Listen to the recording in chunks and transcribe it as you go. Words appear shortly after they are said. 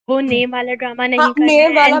वो नेम वाला ड्रामा हाँ, नहीं करना नेम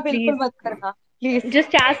है, वाला एंड बिल्कुल प्लीज मत करना please.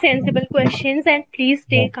 Just ask sensible questions and please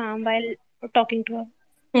stay calm while talking to her.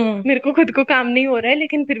 हम्म। मेरे को खुद को काम नहीं हो रहा है,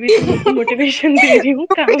 लेकिन फिर भी तुमको मोटिवेशन दे रही हूँ,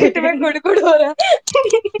 काम हो तुम्हें जाएगा। गुड़गुड़ हो रहा है।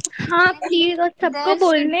 हाँ प्लीज, और सबको There should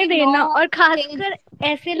बोलने be no देना, और thing. खासकर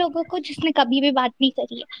ऐसे लोगों को जिसने कभी भी बात नहीं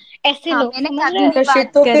करी है, ऐसे हाँ, लोग, मैंने समझ रहे कभी हो? नहीं तो बात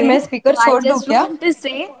शिट, तो फिर करे। मैं स्पीकर तो आई छोड़ दूं जस्ट क्या? वांट टू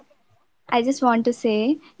से आई जस्ट वांट टू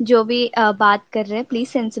से जो भी बात कर रहे हैं प्लीज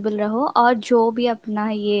सेंसिबल रहो, और जो भी अपना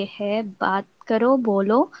ये है बात करो,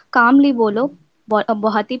 बोलो, कामली बोलो,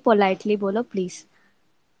 बहुत ही पोलाइटली बोलो प्लीज।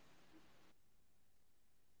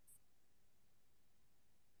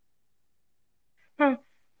 हाँ,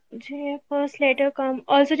 मुझे first letter come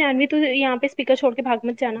also. Janvi, तू यहाँ पे स्पीकर छोड़ के भाग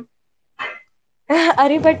मत जाना।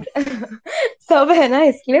 अरे बट सब है ना,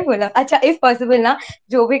 इसलिए बोला। अच्छा, इफ पॉसिबल ना,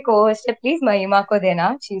 जो भी को होस्ट है प्लीज महिमा को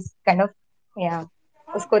देना, शी इज काइंड ऑफ, या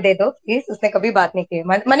उसको दे दो प्लीज। उसने कभी बात नहीं की,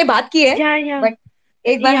 मैंने बात की है, या बट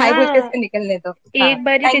एक बार हाई बोल के या उसको निकलने दो। हाँ, एक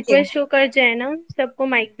बार थैंक यू। रिक्वेस्ट शो कर जाए ना, सबको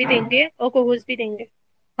माइक भी देंगे और कोहोस्ट भी देंगे।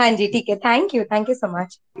 हाँ जी, ठीक है, थैंक यू सो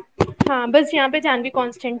मच। हाँ, बस यहाँ पे जानवी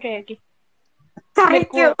कांस्टेंट रहेगी। मेरे थैंक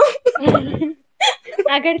को यू।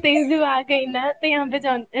 अगर तेजू आ गई ना तो यहाँ पे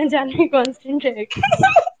जानवी कांस्टेंट रहेगी।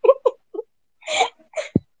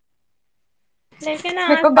 लेकिन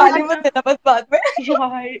मेरे को आजकल गाली मत पता, देना बस बाद में।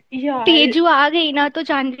 यार यार, तेजू आ गई ना तो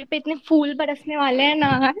जानवी पे इतने फूल बरसने वाले हैं ना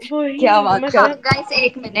आज। क्या वही बात हाँ कर। मतलब। गाइस,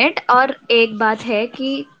 एक मिनट, और एक बात है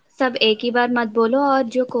कि सब एक ही बार मत बोलो, और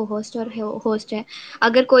जो को होस्ट और होस्ट है,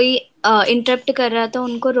 अगर कोई इंटरप्ट कर रहा है तो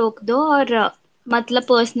उनको रोक दो, और मतलब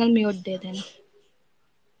पर्सनल म्यूट दे देना।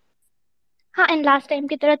 हाँ, एंड लास्ट टाइम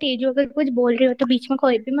की तरह तेजू अगर कुछ बोल रही हो तो बीच में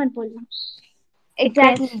कोई भी मत बोलना।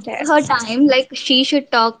 एग्जैक्टली, रिक्वेस्ट है। Give her time, like she should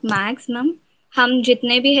talk maximum. हम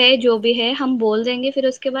जितने भी है, जो भी है, हम बोल देंगे, फिर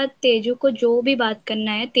उसके बाद तेजू को जो भी बात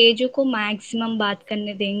करना है, तेजू को मैक्सिमम बात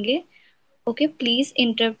करने देंगे। ओके, प्लीज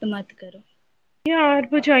इंटरप्ट मत करो। यार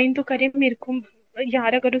वो ज्वाइन तो करे मेरे को।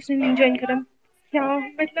 यार अगर उसने नहीं ज्वाइन करा, क्या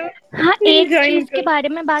मतलब। हाँ, नहीं एक ज्वाइन चीज के कर। बारे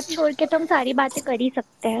में बात छोड़ के तो हम सारी बातें कर ही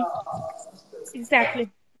सकते हैं। एग्जैक्टली।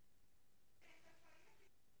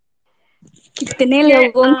 कितने यार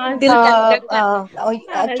लोगों ने आज दिल कंकड़ कर दिया।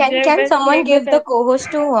 आज can बस someone मेरे को give the बता। co-host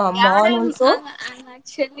to यार, Mon also? I'm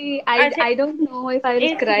actually, अच्छा, I don't know if I will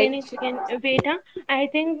एक cry. सेकेंड एक सेकेंड वेट। हाँ, आई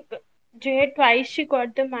थिंक जो twice she got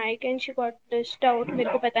the mic and she got glitched out.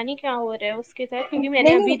 मेरे को पता नहीं क्या हो रहा है उसके साथ, क्योंकि मैंने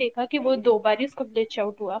नहीं अभी नहीं। देखा कि वो दो बार ही उसका ग्लिच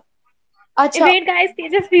आउट हुआ। अच्छा। Wait guys,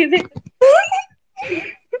 Tejashwi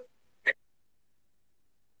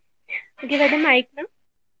give the mic ना।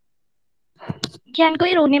 ज्ञान,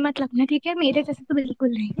 कोई रोने मत लगना, ठीक है? मेरे जैसे तो बिल्कुल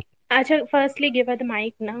नहीं। अच्छा, फर्स्टली गिव द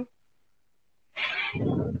माइक ना।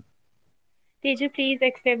 Tezu please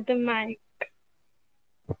accept the mic.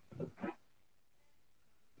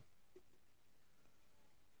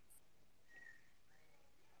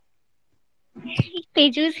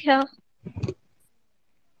 Tezu is here.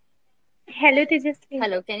 Hello Tejashwi.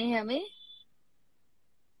 Hello, can you hear me?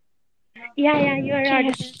 या you are yes.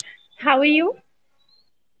 Audible. How are you?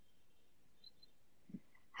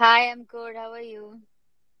 Hi, I'm good. How are you?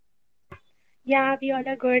 या we all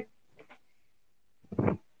are good.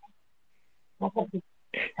 Can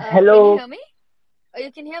you hear me? Oh,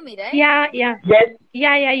 you can hear me, right? या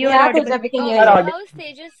या you are Yeah, Audible. Teja, we can Oh, hear so you. how's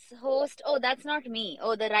Tejas host? Oh, that's not me.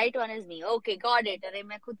 Oh, the right one is me. Okay, got it. अरे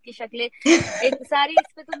मैं खुद की शक्लें एक सारी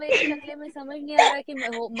इस पे तो मेरी शक्लें में समझ नहीं आ रहा कि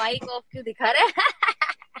माइक ऑफ क्यों दिखा रहा है.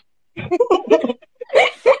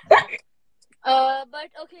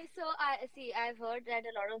 But okay, so I see. I've heard that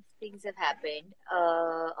a lot of things have happened.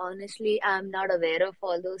 Honestly, I'm not aware of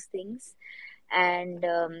all those things, and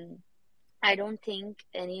I don't think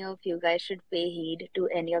any of you guys should pay heed to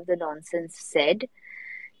any of the nonsense said.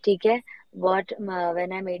 ठीक है. What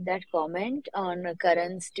when I made that comment on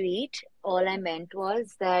Karan's tweet, all I meant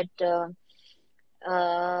was that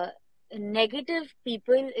negative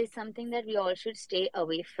people is something that we all should stay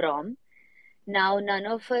away from. Now, none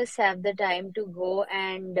of us have the time to go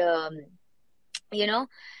and you know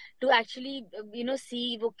to actually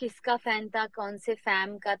see वो किसका fan था, कौन से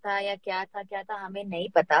fam का था, या क्या था हमें नहीं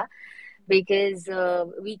पता, because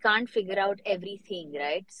we can't figure out everything,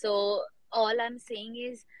 right? So all I'm saying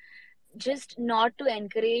is just not to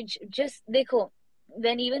encourage. Just देखो,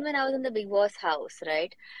 when I was in the Big Boss house,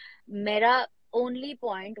 right, मेरा ओनली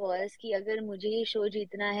पॉइंट वाज कि अगर मुझे ये शो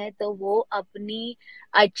जीतना है तो वो अपनी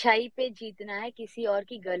अच्छाई पे जीतना है, किसी और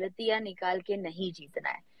की गलतियां निकाल के नहीं जीतना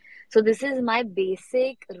है. So this is my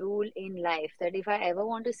basic rule in life, that if I ever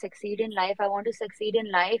want to succeed in life, I want to succeed in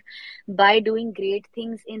life by doing great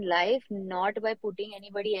things in life, not by putting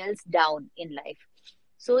anybody else down in life.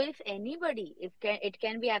 So if anybody, if can, it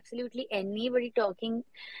can be absolutely anybody talking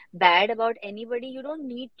bad about anybody,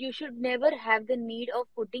 you should never have the need of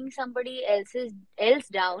putting somebody else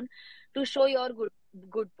down to show your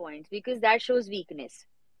good points, because that shows weakness.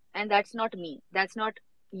 And that's not me, that's not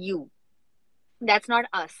you, that's not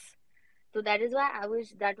us. So that is why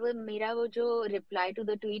that was मेरा वो जो reply to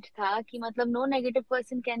the tweet था कि मतलब no negative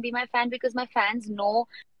person can be my fan, because my fans know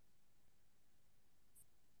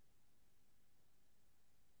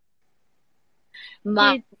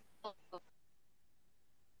my ते,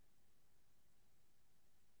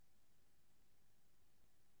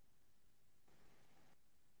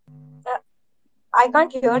 I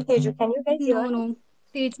can't hear Teju. Can you guys hear No, him? no.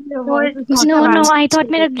 Teju, your No, voice is not no, coming no. I thought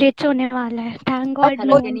clearly. मेरा glitch होने वाला है. Thank Oh, God hello,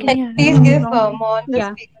 no okay, can one you can can hear you hear me? me. please give No. Mon the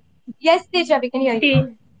Yeah. speaker? Yes, Teja, we can hear you.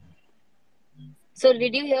 ते, So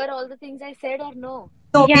did you hear all the things I said or no?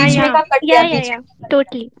 तो या बीच में या का cut गया, Yeah, yeah, बीच yeah. में का cut गया.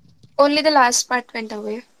 Totally. Only the last part went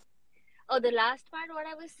away. Oh, the last part, what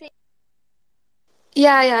I was saying.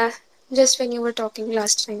 Yeah, yeah. Just when you were talking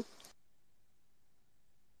last time.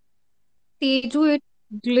 Teju, it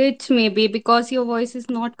glitch maybe because your voice is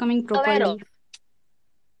not coming Aware of. properly.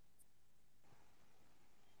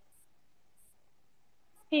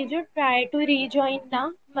 Tezu try to rejoin ना,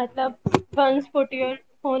 मतलब once put your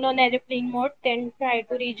phone on airplane mode, then try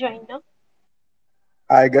to rejoin ना.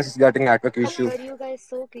 I guess it's getting network I issue. hear you guys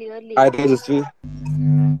so Hi, clearly. Tejasswi.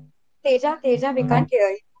 Teja, we can't hear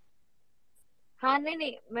you. हाँ, नहीं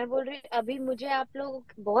नहीं, मैं बोल रही अभी मुझे आप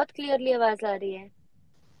लोग बहुत क्लियरली आवाज आ रही है.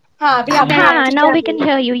 हाँ, अभी आपकी हाँ हाँ, आवाज now आ we रही can है.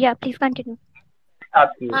 hear you. Yeah, please continue.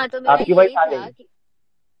 आपकी हाँ, तो मेरा आपकी वॉइस यही आ था गई. कि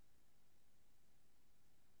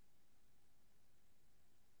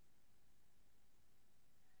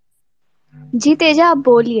जी तेजा, आप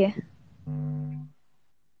बोलिए।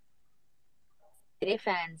 मेरे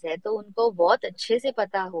फैंस है तो उनको बहुत अच्छे से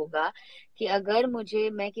पता होगा कि अगर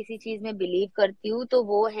मैं किसी चीज में बिलीव करती हूँ तो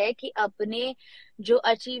वो है कि अपने जो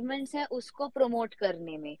अचीवमेंट्स हैं उसको प्रमोट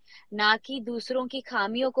करने में, ना कि दूसरों की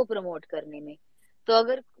खामियों को प्रमोट करने में. तो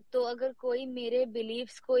अगर कोई मेरे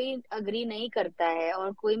बिलीव्स कोई अग्री नहीं करता है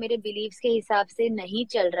और कोई मेरे बिलीव्स के हिसाब से नहीं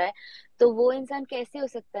चल रहा है, तो वो इंसान कैसे हो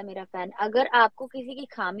सकता है मेरा फैन? अगर आपको किसी की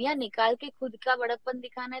खामियां निकाल के खुद का बड़प्पन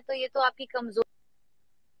दिखाना है तो ये तो आपकी कमजोरी.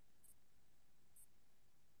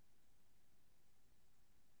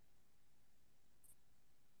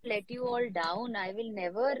 Let you all down. I will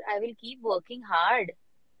never. I will keep working hard.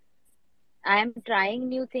 I am trying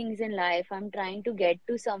new things in life. I'm trying to get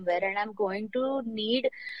to somewhere, and I'm going to need,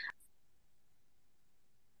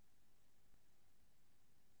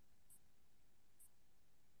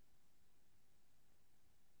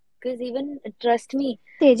 because even trust me.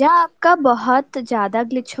 Teja, आपका बहुत ज्यादा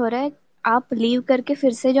glitch हो रहा है। आप leave करके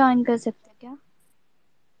फिर से ज्वाइन कर सकते हैं क्या?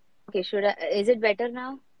 Okay, is it better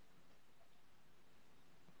now?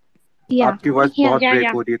 Yeah. आपकी वॉइस Yeah. बहुत या ब्रेक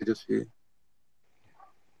या हो रही है तेजस्वी.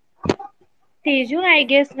 तेजू I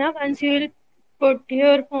guess ना, once you will put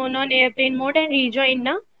your phone on airplane mode and rejoin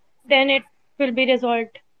ना, then it will be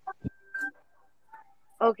resolved.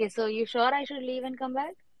 Okay, so you sure I should leave and come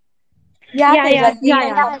back? Yeah, या Teja, या leave and Yeah,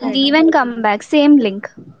 come back. right. Leave and come back, same link.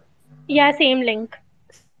 या same link.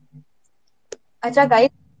 अच्छा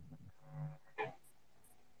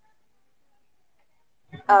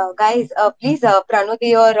guys, please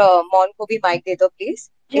प्रणोदी और मौन को भी mic दे दो please,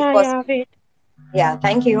 if या possible. wait, Yeah,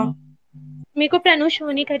 thank you. मेरे को प्रणु शो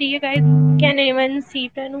नहीं करी है guys. Can anyone see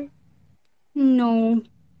प्रणु? No.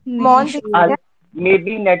 नहीं मौन दिख sure. रहा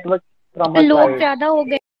Maybe network from her लोग side. ज्यादा हो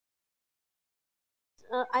गए.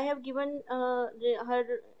 I have given her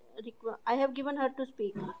I have given her to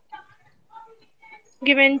speak.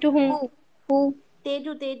 Given to whom? Who?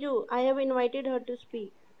 Teju, I have invited her to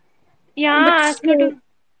speak. Yeah, But ask her to.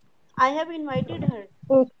 I have invited her.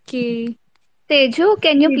 okay. Tezu,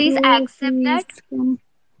 can you please Teju, accept please that? come.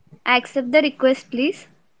 Accept the request please.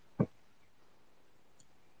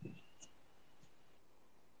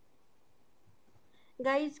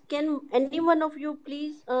 Guys, can any one of you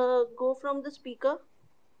please go from the speaker?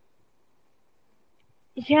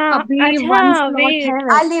 Yeah, अभी अच्छा one slot है wait. है.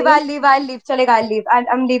 वैसे. I'll leave. चलेगा, I'll leave.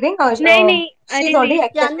 I'm leaving. नहीं नहीं, She's अरे already wait.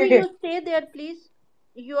 accepted Janvi, it. you stay there, please.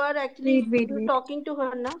 You are actually Wait. talking to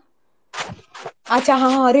her now. अच्छा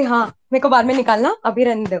हाँ, अरे हाँ, मेरे को बाद में निकालना, अभी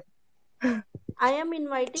रहने दो. I am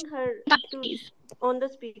inviting her to Please. on the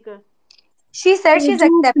speaker. She said she's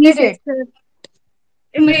Teju, accepted please it. accept.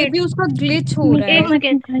 Wait, Maybe उसका glitch हो मेरे रहा को एक है. मत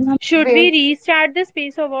सेकेंड. निकालना. Should we Wait. restart the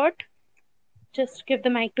space or what? Just give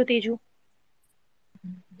the mic to Teju.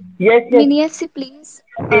 Yes, yes. मिनियस please,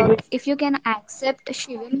 Teju. If you can accept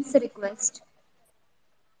शिवम्स request.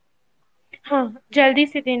 हाँ जल्दी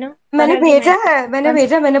से देना और मैंने हैव द भेजा माइक।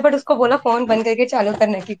 है, मैंने बट उसको बोला फोन बंद करके चालू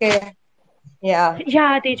करने की या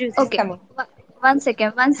या तेजस्वी। Is Okay, coming. one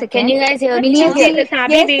Can second. you guys hear me Means you now? Okay, see,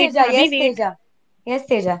 Sabi wait, Teja, Sabi yes wait. Teja, yes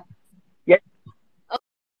Teja. Yes,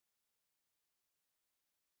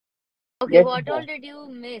 Okay, yes, what Teja. all did you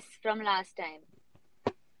miss from last time?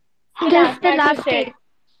 The Just last the part you last said. day.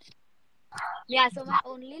 Yeah, so my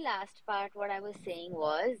only last part, what I was saying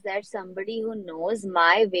was that somebody who knows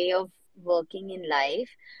my way of working in life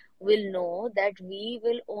will know that we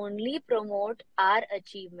will only promote our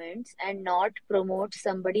achievements and not promote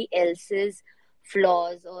somebody else's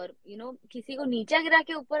flaws or किसी को नीचा गिरा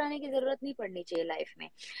के ऊपर आने की जरूरत नहीं पड़नी चाहिए लाइफ में।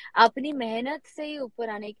 अपनी मेहनत से ही ऊपर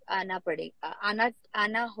आना पड़ेगा,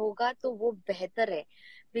 आना होगा तो वो बेहतर है।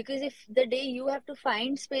 Because if the day you have to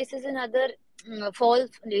find spaces in other false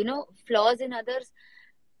flaws in others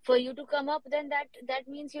for you to come up, then that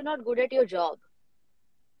means you're not good at your job.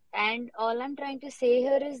 And all I'm trying to say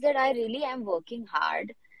here is that I really am working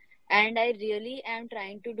hard and I really am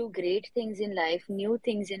trying to do great things in life, new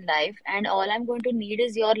things in life, and all I'm going to need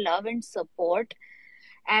is your love and support.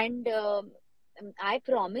 And I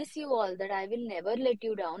promise you all that I will never let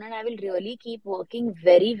you down and I will really keep working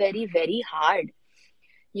very, very, very hard.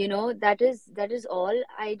 That is all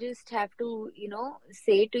I just have to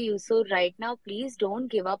say to you. So right now, please don't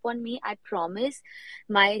give up on me. I promise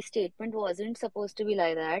my statement wasn't supposed to be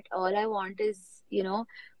like that. All I want is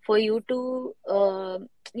for you to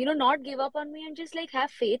not give up on me and just like have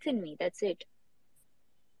faith in me. That's it.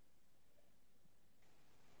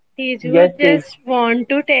 Teju Yes, Teja. just want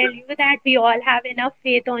to tell you that we all have enough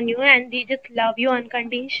faith on you and we just love you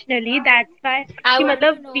unconditionally. That's why I कि want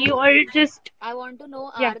to मतलब we know all just I want to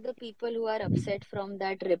know, yeah. are the people who are upset from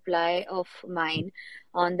that reply of mine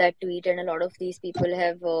on that tweet, and a lot of these people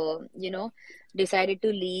have, decided to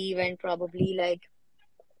leave and probably like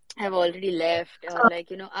have already left, or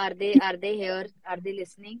like, are they here? Are they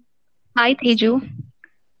listening? hi Teju.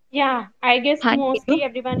 Yeah, I guess Hi Teju. mostly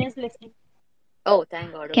everyone is listening. Oh,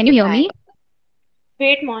 thank God. Can you Okay, hear me? hi.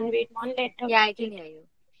 Wait, Mon, let her Yeah, I can complete. hear you.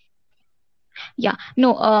 Yeah.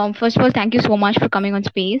 No. First of all, thank you so much for coming on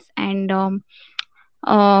space, and um,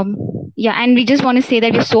 yeah, and we just want to say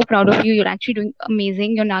that we're so proud of you. You're actually doing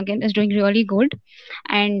amazing. Your Nagin is doing really good,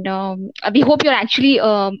 and we hope you're actually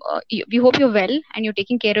we hope you're well and you're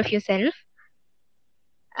taking care of yourself.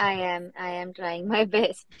 I am trying my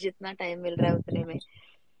best. जितना time मिल रहा है उतने में.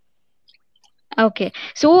 Okay,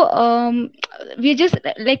 so we're just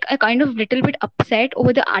like a kind of little bit upset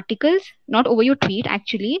over the articles, not over your tweet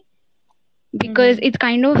actually, because Mm-hmm. it's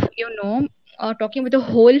kind of talking with the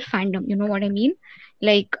whole fandom. You know what I mean?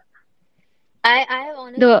 Like I have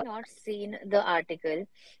honestly the not seen the article.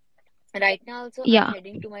 Right now also I'm yeah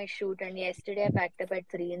heading to my shoot, and yesterday I packed up at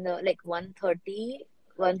 3 in the like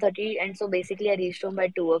 1:30, and so basically I reached home by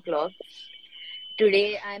 2 o'clock.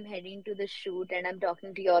 Today I'm heading to the shoot and I'm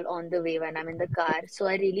talking to you all on the way when I'm in the car. So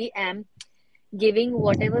I really am giving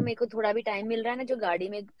what ever मेरे को थोड़ा भी time मिल रहा है ना जो गाड़ी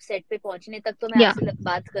में सेट पे पहुंचने तक, तो मैं yeah आपसे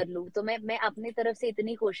बात कर लूं, तो मैं अपनी तरफ से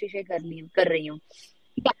इतनी कोशिशें कर रही हूँ।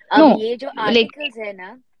 yeah अब no ये जो like आर्टिकल्स है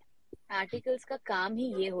ना, आर्टिकल्स का काम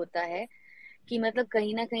ही ये होता है कि मतलब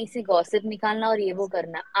कहीं ना कहीं से गॉसिप निकालना और ये वो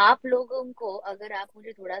करना। आप लोगों को, अगर आप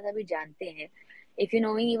मुझे थोड़ा सा भी जानते हैं, if you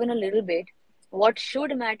knowing even a little bit, what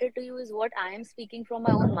should matter to you is what I am speaking from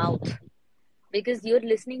my own mouth, because you're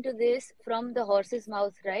listening to this from the horse's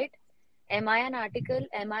mouth, right? Am I an article?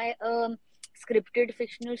 Am I a scripted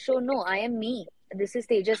fictional show? No, I am me. This is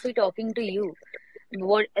Tejasswi talking to you.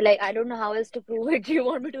 What, like, I don't know how else to prove it. You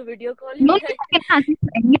want me to video call no, you no, guys? I cannot ask you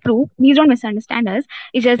for any proof. Please don't misunderstand us.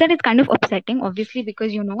 It's just that it's kind of upsetting, obviously,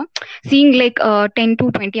 because seeing like 10 to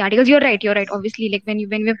 20 articles. You're right. You're right. Obviously, like when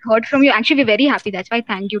we've heard from you, actually, we're very happy. That's why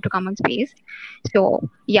thank you to come on space. So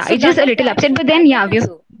yeah, So it's just none a of little that upset, should but then matter yeah, to we're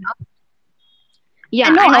you. yeah,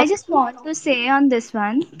 and and I just want to say on this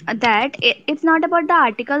one that it's not about the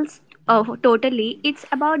articles totally. It's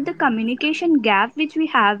about the communication gap which we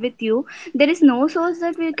have with you. There is no source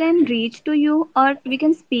that we can reach to you, or we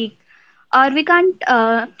can speak, or we can't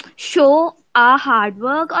show our hard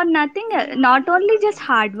work or nothing not only just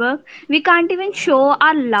hard work, we can't even show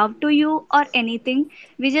our love to you or anything.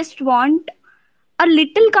 We just want a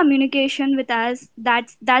little communication with us.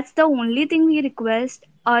 That's the only thing we request,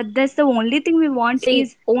 or that's the only thing we want See,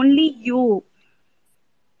 is only you.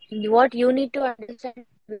 what you need to understand,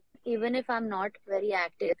 even if I'm not very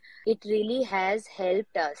active, it really has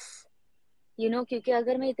helped us. क्योंकि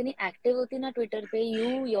अगर मैं इतनी active होती ना Twitter पे,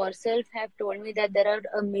 you yourself have told me that there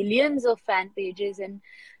are millions of fan pages and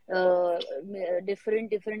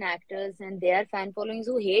different actors and their fan followings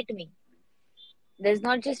who hate me. There's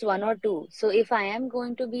not just one or two. So if I am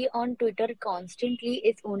going to be on Twitter constantly,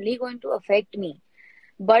 it's only going to affect me.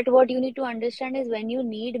 But what you need to understand is when you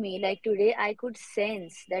need me, like today, I could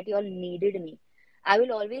sense that you all needed me. I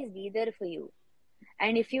will always be there for you.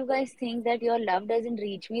 And if you guys think that your love doesn't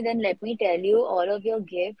reach me, then let me tell you, all of your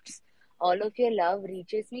gifts, all of your love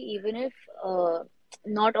reaches me, even if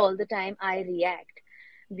not all the time I react.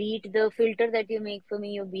 Be it the filter that you make for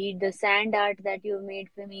me, or be it the sand art that you made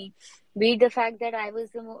for me, be it the fact that I was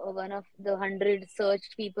one of the 100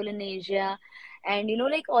 searched people in Asia. And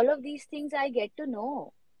like all of these things I get to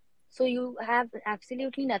know. So you have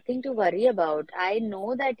absolutely nothing to worry about. I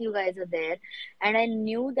know that you guys are there, and I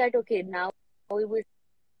knew that okay, now it was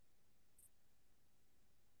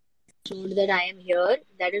showed that I am here.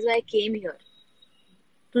 That is why I came here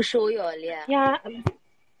to show you all. Yeah, Yeah.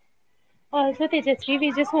 Also, Tejasvi,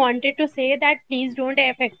 we just wanted to say that please don't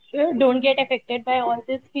get affected by all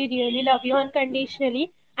this. We really love you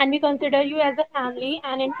unconditionally, and we consider you as a family.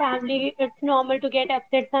 And in family, it's normal to get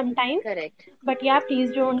upset sometimes. correct. But yeah,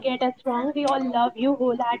 please don't get us wrong. We all love you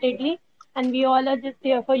wholeheartedly, and we all are just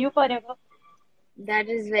there for you forever. That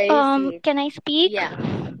is very sweet. Can I speak? Yeah,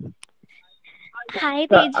 hi I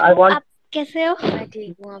Tezu, want आप कैसे हो? मैं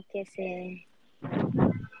ठीक हूँ. आप कैसे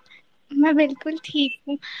हैं? मैं बिल्कुल ठीक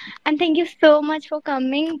हूँ. And thank you so much for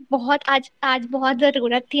coming. बहुत आज आज बहुत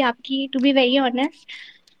ज़रूरत थी आपकी, टू बी वेरी ऑनेस्ट.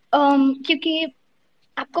 क्योंकि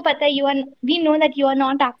आपको पता है, you are we know that you are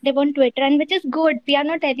not active on Twitter, and which is good. We are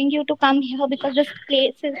not telling you to come here because this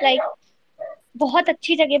place is like बहुत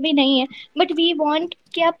अच्छी जगह भी नहीं है. बट वी वांट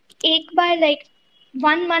कि आप एक बार like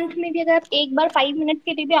 1 month में भी अगर आप एक बार 5 मिनट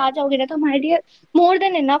के लिए भी आ जाओगे ना, तो हमारे लिए मोर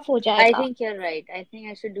देन इनफ हो I जाएगा. think you're right. I think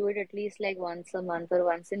I should do it at least like once a month or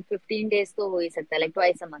once in 15 days तो हो ही सकता है, like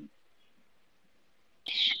twice a month.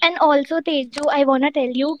 And also Tezu, I want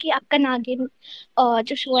tell you कि आपका नागिन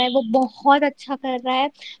जो शो है वो बहुत अच्छा कर रहा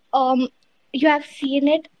है. You have seen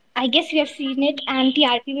it. I guess you have seen it, and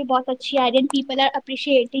TRP भी बहुत अच्छी आ रही है, people are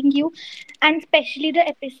appreciating you. And specially the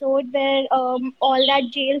episode where all that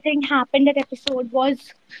jail thing happened, that episode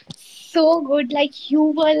was so good. Like you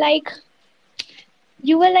were like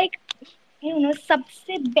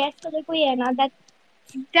सबसे best अगर कोई है ना,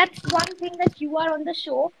 that's one thing that you are on the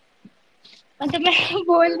show. मतलब मैं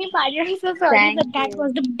बोल नहीं पा रही हूँ. So sorry, Thank but that you.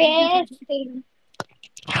 was the best thing.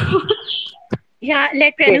 Yeah,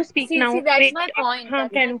 let okay. Prenu speak See, now. that's Wait, my point. हाँ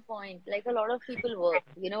That's my Prenu. point. Like a lot of people work.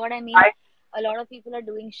 You know what I mean? I A lot of people are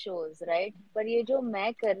doing shows, right? पर ये जो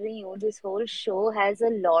मैं कर रही हूँ, this whole show has a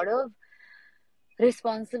lot of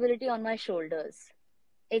responsibility on my shoulders.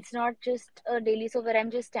 It's not just a daily show where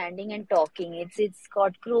I'm just standing and talking. It's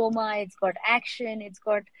got chroma, it's got action, it's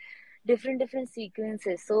got different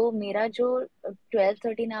sequences. So मेरा जो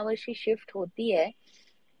 12-13 hours की shift होती है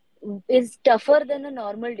is tougher than a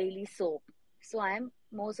normal daily soap. So I'm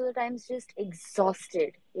most of the times just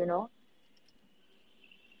exhausted, you know.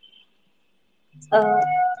 Uh,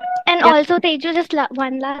 And yeah, also, Teju, just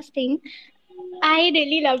one last thing. I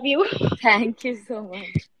really love you. Thank you so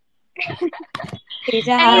much.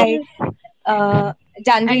 Teja, I hi. just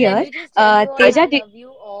Janvi And let here. me just tell you all, Teja, I love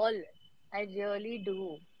you all. I really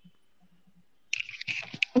do.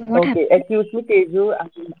 what okay. happened? Excuse me, Teju.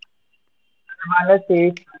 I want to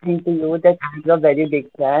say something to you that I'm a very big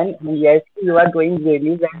fan. And yes, you are doing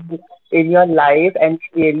really well in your life, and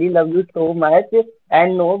we really love you so much.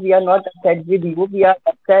 And no, we are not upset with you. We are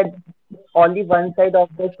upset only one side of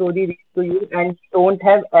the story reach to you, and don't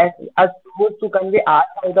have as a source to convey our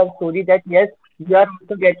side of story that yes, we are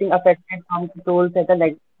also getting affected from the trolls and the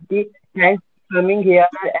negativity. Thanks for coming here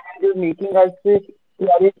and making us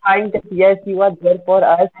clarifying that yes, you are there for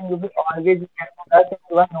us and you will always be there for us and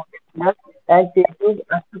you are noticing us. And Teju,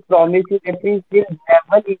 I to promise you that we will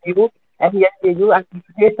never leave you. And yes, Teju, I will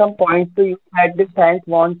say some points to you that the fans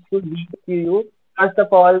want to leave to you. First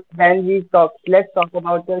of all, when we talk, let's talk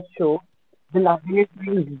about the show. The Nagin is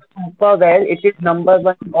doing super well. It is number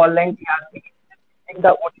one online TRP in the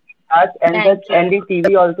OTT charts and the Thank you. trending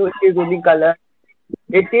TV also. It is ruling color.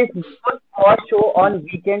 It is good for show on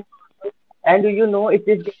weekends, and do you know it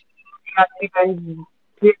is and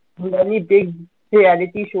many big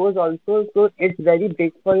reality shows also. So it's very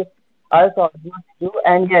big for us also too.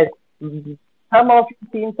 And yes, some of the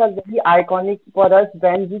scenes are very iconic for us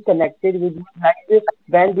when we connected with you. Like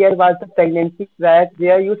when there was a pregnancy track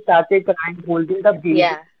where you started crying, holding the baby,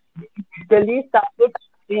 Yeah. literally started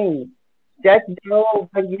crying. Just know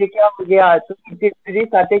ये क्या हो गया तो literally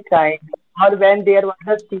started crying. Or when there was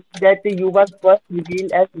a scene that you were first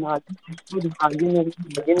revealed as Nagin,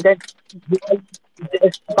 that you are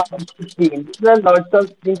just a part of the scene. There are lots of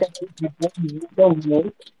things that you did not use the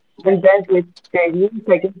most. And then it tell you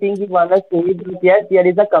second thing we wanna say is that yes, there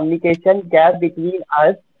is a communication gap between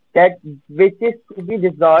us that which is to be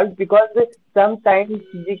resolved because sometimes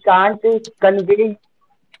we can't convey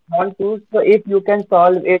want to. So if you can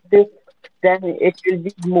solve it, then it will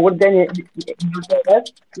be more than you tell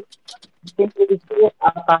us. I think it is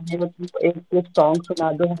आप आगे मतलब एक song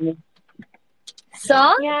सुना दो हमें.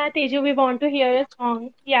 Song? Yeah, Teju, we want to hear a song.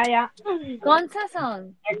 Yeah, yeah. कौन सा song?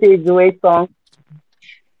 ऐसे जो एक song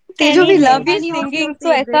तेजो we love Anything. You Any of your singing,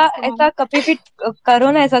 तो ऐसा favorite ऐसा song? कभी भी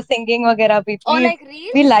करो ना, ऐसा सिंगिंग वगैरह भी Or please. like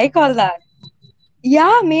we reels? Like all that.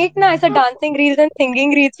 या मेक ना ऐसा dancing reels and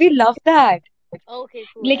singing reels, we love that. Okay,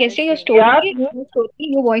 cool. Like I'll yesterday, sing. yeah.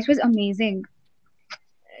 your voice was amazing.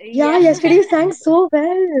 Yeah, Yeah. yesterday you sang so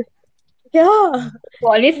well. Yeah. You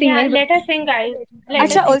always sing Yeah, well, but let us sing, guys. Let Acha,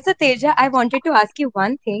 us amazing. sing. also Teja, I wanted to ask you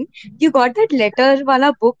one thing. You got that letter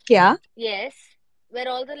wala book kya? Yes. Where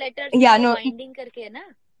all the letters Yeah, have a no. binding करके है ना?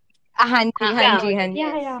 हाँ जी, हाँ, हाँ I Yeah. Ji, got हाँ it. Ji.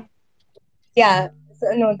 Yeah, Yes. yeah. Yeah.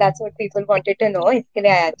 So, no, that's what people wanted to know. इसके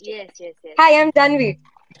लिए आया थी. Yes, yes, yes. Hi, I'm Janvi.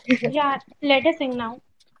 Yeah, let us sing now.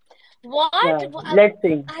 What? Yeah, let's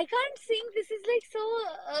sing. I can't sing. This is like so.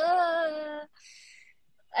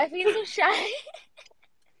 I feel so shy.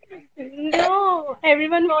 No,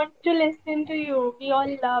 everyone wants to listen to you. We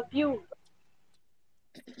all love you.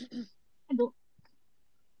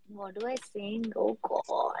 What do I sing? Oh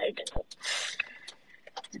God.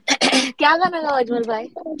 क्या गाना गाओ अजमल भाई?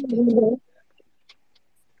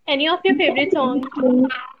 Any of your favorite songs?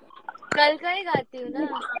 कल का ही गाती हूँ ना.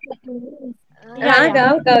 Yeah, हाँ, yeah.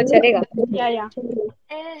 गाओ गाओ चलेगा. Yeah, yeah.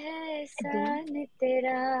 एहसान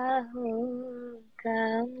तेरा होगा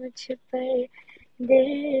मुझ पर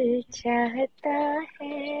दिल चाहता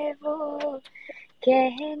है वो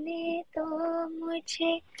कहने तो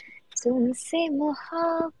मुझे तुमसे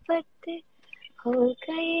मोहब्बत हो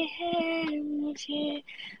गई है मुझे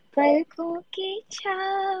पलकों की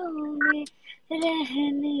छाँव में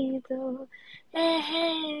रहने दो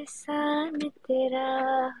एहसान तेरा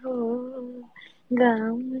होगा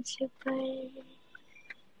मुझ पर.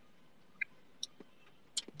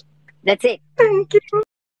 That's it. Thank you.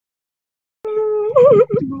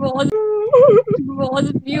 Was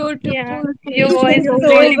Yeah, beautiful. your You voice sang is Your so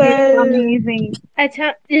really voice is beautiful. well. amazing. Acha,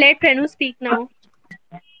 let Pranu speak now.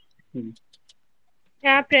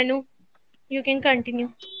 Yeah, Pranu, you can continue.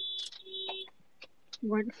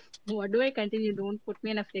 What what do I continue? Don't put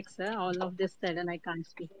me in a fix, sir. All of this sudden I can't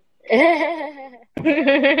speak.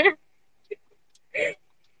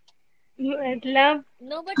 मतलब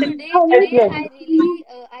No, but Yes, today yes. I really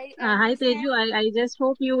I Hi Teju, understand. I just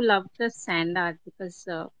hope you love the sand art because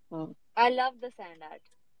I love the sand art.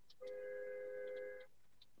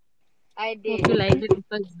 I hope you did. liked it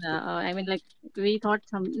because I mean like we thought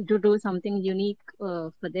some to do something unique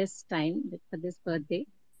for this time, like, for this birthday.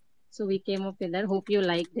 So we came up with that. Hope you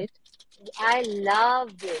liked it. I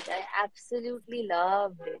loved it. I absolutely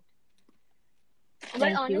loved it.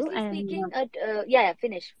 But Thank you. honestly And speaking, yeah, yeah,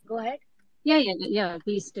 finish. Go ahead. yeah.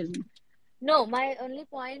 Please tell me. No, my only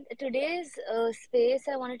point today's space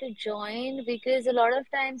I wanted to join because a lot of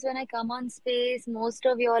times when I come on space, most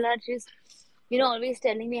of y'all are just, always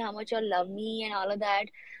telling me how much y'all love me and all of that,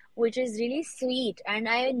 which is really sweet. And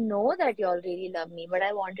I know that y'all really love me, but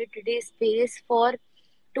I wanted today's space for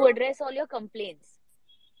to address all your complaints.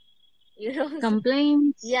 So,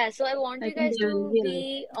 Complaints. yeah, so I want I you think guys they will to be.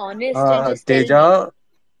 be honest and just tell me. Teja,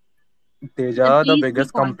 Teja, the Please be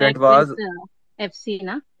biggest complaint contact with was FC,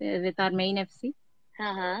 na, with our main FC,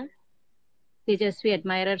 Uh-huh. Tejasswi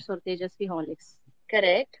Admirers or Tejasswi Holics.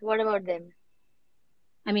 Correct. What about them?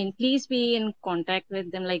 I mean, please be in contact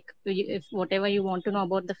with them. Like, if whatever you want to know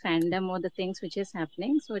about the fandom or the things which is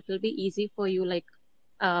happening, so it will be easy for you. Like,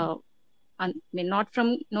 I mean, not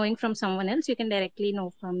from knowing from someone else, you can directly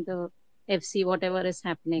know from the FC whatever is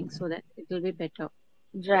happening, so that it will be better.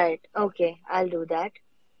 Right. Okay, I'll do that.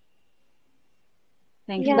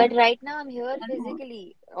 Thank Yeah, you. But right now I'm here And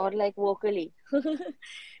physically or like vocally.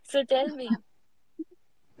 So tell me.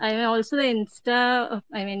 I mean, also the Insta,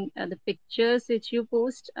 I mean, the pictures which you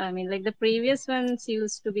post, I mean, like the previous ones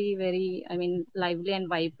used to be very, I mean, lively and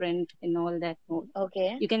vibrant in all that mode.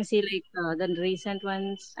 Okay. You can see like the recent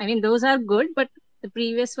ones, I mean, those are good, but the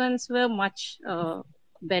previous ones were much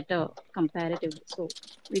better comparatively. So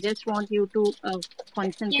we just want you to Can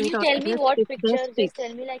concentrate you or tell me just what pick picture? best Just pics.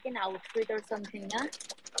 tell me like an outfit or something, na?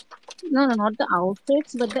 No, no, not the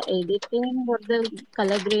outfits, but the editing or the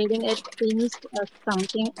color grading. It seems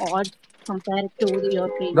something odd compared to your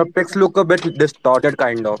the previous pics one. look a bit distorted,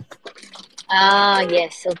 kind of. Ah,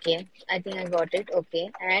 yes. Okay. I think I got it. Okay.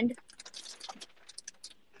 And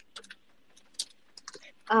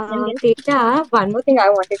Yes, yes. Teja, one more thing I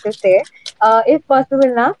wanted to say. If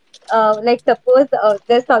possible, na, like suppose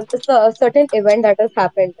there's a certain event that has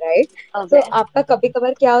happened, right? So Okay. आपका कभी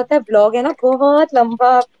कभार क्या होता है blog है ना बहुत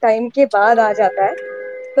लंबा टाइम के बाद आ जाता है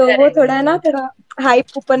तो वो Correct. थोड़ा है ना थोड़ा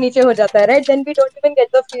हाइप ऊपर नीचे हो जाता है right then we don't even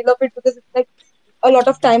get the feel of it because it's like a lot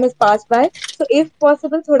of time has passed by so if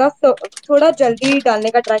possible थोड़ा जल्दी डालने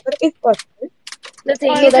का ट्राई करो if possible The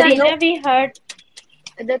thing so is Also, that you that know Teja, we heard.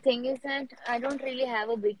 I don't really have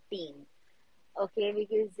a big team. Okay,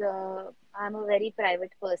 because I'm a very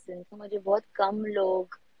private person, so मुझे बहुत कम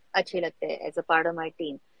लोग अच्छे लगते हैं as a part of my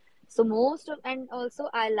team. So most of and also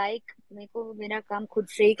I like मेरे को मेरा काम खुद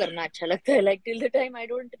से ही करना अच्छा लगता है. Like till the time I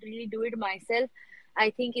don't really do it myself, I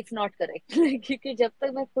think it's not correct. Like क्योंकि जब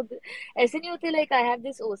तक मैं खुद ऐसे नहीं होते like I have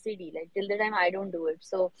this OCD like till the time I don't do it.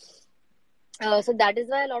 So that is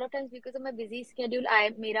why a lot of times because of my busy schedule I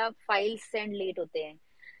मेरा files send late होते हैं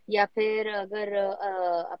या फिर अगर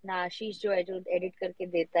अपना आशीष जो है जो एडिट करके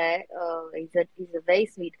देता है he's a very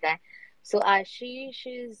sweet guy. So Ashish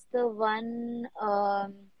is the one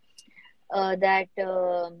that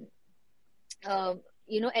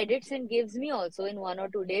edits and gives me also in 1 or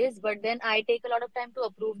 2 days, but then I take a lot of time to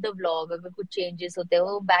approve the vlog अगर कुछ changes होते हैं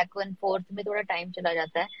वो back and forth में थोड़ा time चला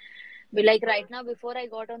जाता है. But like right now, before I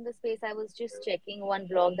got on the space, I was just checking one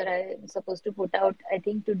blog that I'm supposed to put out. I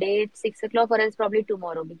think today at 6 o'clock, or else probably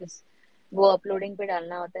tomorrow because वो uploading पे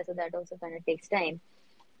डालना होता है, so that also kind of takes time.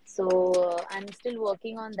 So I'm still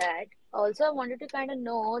working on that. Also, I wanted to kind of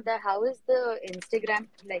know that how is the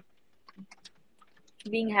Instagram like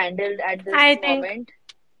being handled at this I think. moment?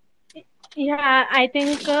 Yeah, I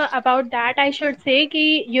think about that I should say कि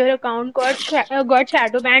your account got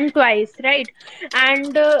shadow banned twice, right?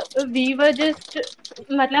 And we were just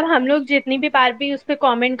मतलब हम लोग जितनी भी बार भी उस पे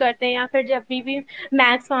comment करते हैं या फिर जब भी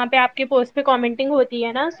मैक्स वहाँ पे आपके पोस्ट पे कमेंटिंग होती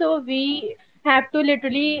है ना so we have to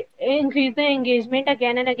literally increase the engagement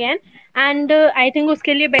again and again and I think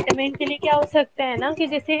उसके लिए बेटरमेंट के लिए क्या हो सकता है ना कि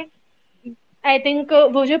जैसे आई थिंक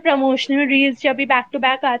वो जो प्रमोशनल रील्स जब भी बैक टू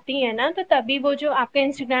बैक आती है ना तो तभी वो जो आपका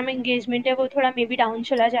इंस्टाग्राम एंगेजमेंट है वो थोड़ा मे बी डाउन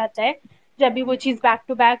चला जाता है जब भी वो चीज़ बैक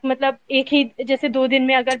टू बैक मतलब एक ही जैसे 2 दिन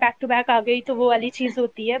में अगर बैक टू बैक आ गई तो वो वाली चीज़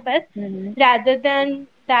होती है बस Mm-hmm. rather than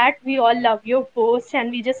that we all love your post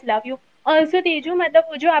and we just love you also Tezu मतलब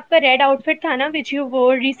वो जो आपका रेड आउटफिट था ना which you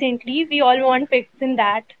wore recently we all want pics in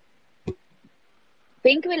that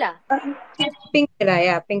Pink Villa. pink villa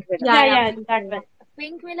yeah pink villa Yeah, yeah, yeah please that do. one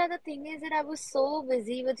Pink Villa, the thing is that I was so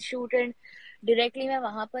busy with shoot and directly मैं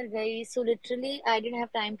वहां पर गई. So literally I didn't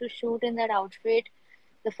have time to shoot in that outfit.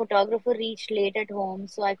 The photographer reached late at home,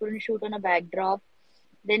 so I couldn't shoot on a backdrop.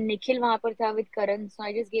 Then Nikhil वहां पर था with Karan, so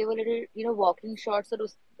I just gave a little, walking shots. और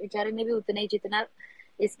उस बेचारे ने भी उतना ही जितना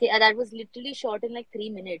इसके that was literally shot in like 3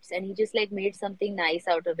 minutes, and he just like made something nice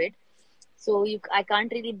out of it. So I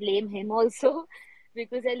can't really blame him also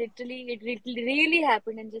because it really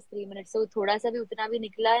happened in just 3 minutes. So थोड़ा सा भी उतना भी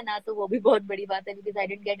निकला है ना तो वो भी बहुत बड़ी बात है because I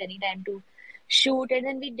didn't get any time to shoot, and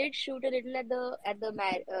then we did shoot a little at the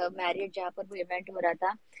Marriott जहाँ पर वो event हो रहा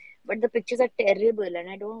था, but the pictures are terrible and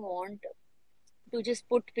I don't want to just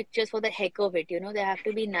put pictures for the heck of it. They have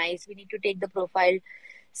to be nice. We need to take the profile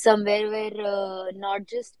somewhere where not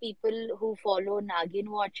just people who follow Nagin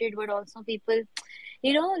watch it, but also people,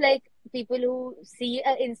 like people who see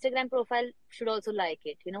an Instagram profile should also like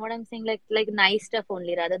it. You know what I'm saying? Like nice stuff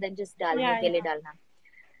only rather than just dalne yeah ke liye yeah dalna.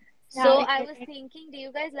 yeah So I I get was it thinking, do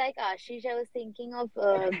you guys like Ashish? I was thinking of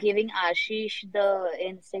giving Ashish the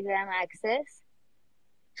Instagram access.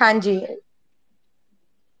 हाँ जी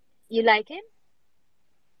You like him?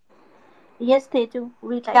 Yes, Teju,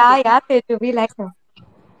 we like yeah him. yeah Teju we like him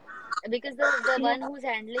Because the Yeah. one who's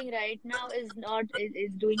handling right now is not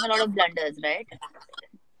is doing a lot of blunders, right?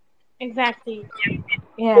 exactly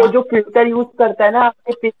वो yeah जो filter use करता है ना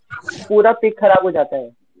आपके pick पूरा pick खराब हो जाता है.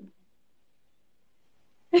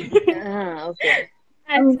 Okay.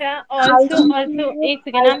 अच्छा I ऑल्सो feel एक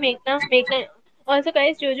सेकेंड ना मेक ना ऑल्सो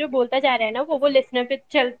गाइस जो जो बोलता जा रहा है ना वो लिसनर पे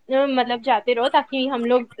चल मतलब जाते रहो ताकि हम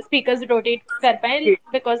लोग स्पीकर्स रोटेट कर पाए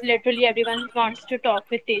because literally everyone wants to talk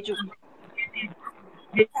with Tezu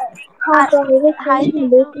हाँ तो I was Hi, saying Teju.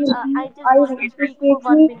 basically I just I want to want to speak say for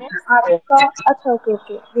कि 1 minute. आपका अच्छा ओके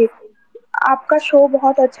ओके वेट आपका शो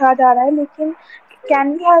बहुत अच्छा जा रहा है लेकिन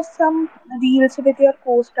can we have some reels with your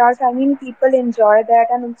को stars I mean people enjoy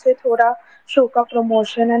that and उनसे थोड़ा शो का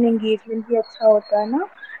प्रमोशन एंड एंगेजमेंट भी अच्छा होता है ना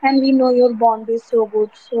and we know your bond is so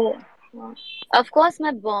good so Of course,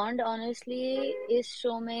 my bond honestly इस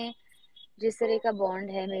शो में जिस तरह का बॉन्ड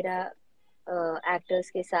है मेरा एक्टर्स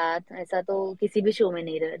के साथ ऐसा तो किसी भी शो में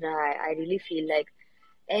नहीं रहा है. I really feel like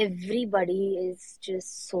everybody is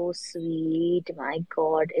just so sweet. My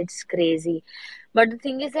God, it's crazy. But the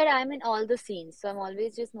thing is that I'm in all the scenes, so I'm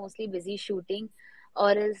always just mostly busy shooting,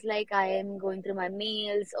 or else like I am going through my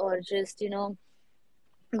mails, or just,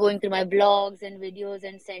 going through my blogs and videos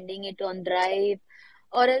and sending it on Drive,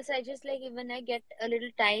 or else I just like, when I get a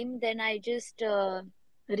little time, then I just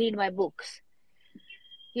read my books.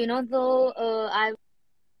 Though I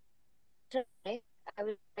try, I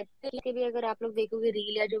will try to के भी अगर आप लोग देखोगे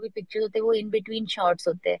reel या जो भी pictures होते हैं वो इन बिटवीन शॉट्स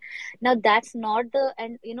होते हैं. Now that's not the,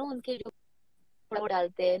 and उनके जो वो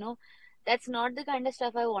डालते हैं, that's not the kind of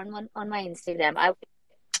stuff I want on my Instagram. I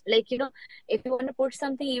like, if you want to put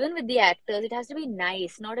something even with the actors, it has to be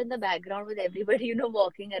nice, not in the background with everybody,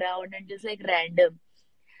 walking around and just like random.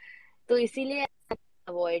 तो इसीलिए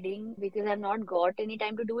avoiding, because I've not got any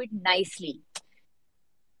time to do it nicely.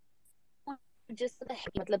 Just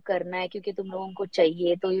मतलब करना है क्योंकि तुम लोगों को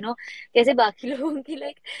चाहिए, तो कैसे बाकी लोगों की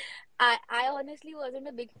like I honestly wasn't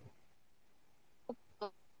a big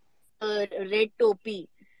red topi.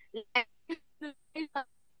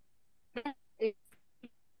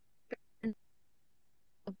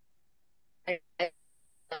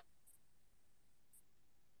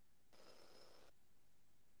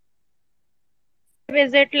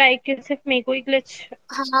 Is it like कि सिर्फ मेरे को ही glitch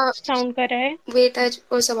हाँ, sound कर रहा है? wait, I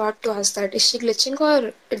was about to ask that. Is she glitching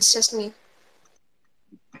or it's just me?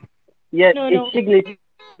 Yes, No, it's no, glitching.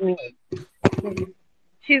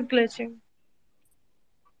 she's glitching.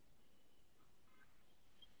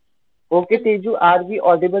 Okay, Teju, are we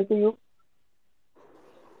audible to you?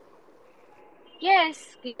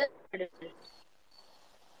 Yes.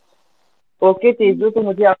 Okay Tezu, तो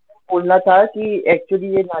मुझे आपको बोलना था कि actually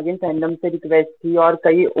ये नागिन fandom से request थी और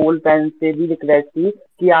कई ओल्ड फैंस से भी रिक्वेस्ट थी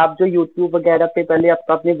कि आप जो यूट्यूब वगैरह पे पहले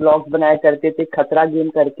अपने ब्लॉग्स बनाया करते थे खतरा गेम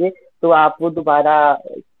करके, तो आप वो दोबारा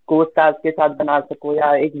को स्टार्स के साथ बना सको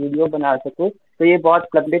या एक वीडियो बना सको. तो ये बहुत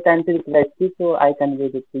लंबे टाइम से रिक्वेस्ट थी, तो आई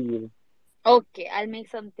conveyed it to you. Okay, I'll make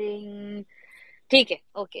something. ठीक है.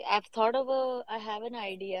 Okay, I have an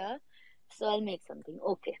idea, so I'll make something.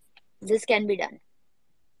 Okay, this can be done.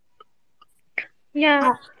 Yeah,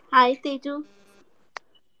 Hi, Teju.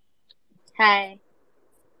 Hi.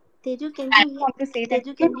 Teju, can I you want to say that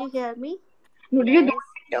Teju, can you hear me? you Yes.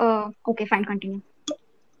 don't. Okay, fine, continue.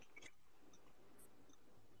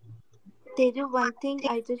 Teju, one thing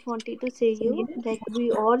I just wanted to say you, like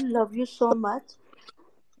we all love you so much.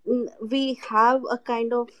 We have a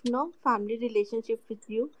kind of family relationship with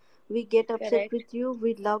you. We get upset Correct. with you.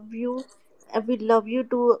 We love you. We love you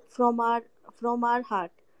too from our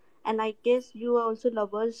heart. And I guess you also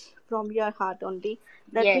love us from your heart only.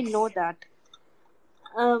 That we know Yes. that.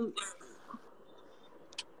 Um,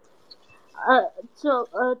 Uh,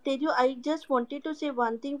 Teju, I just wanted to say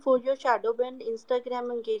one thing for your shadow band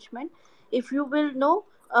Instagram engagement. If you will know,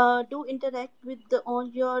 do interact with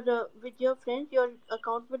your friends, your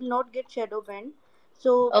account will not get shadow banned.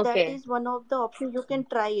 So that Okay. is one of the options. You can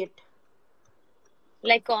try it.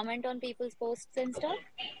 Like comment on people's posts and stuff.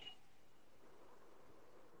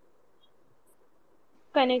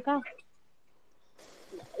 कनेका.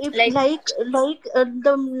 If Like,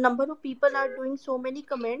 the number of people are doing so many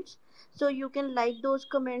comments, so you can like those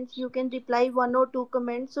comments. You can reply one or two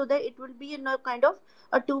comments, so that it will be in a kind of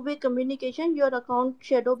a two-way communication. Your account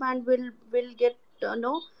shadow ban will get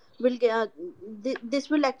no will get this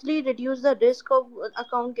will actually reduce the risk of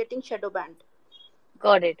account getting shadow banned.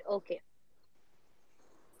 got it. Okay.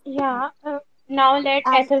 Yeah. Now let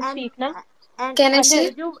and Ethel and speak ना. Can I and Ethel.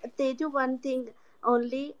 say? Teju, one thing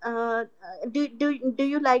only. Do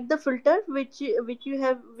you like the filter which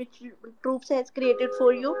Troops has created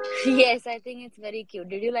for you? Yes, I think it's very cute.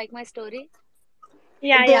 Did you like my story?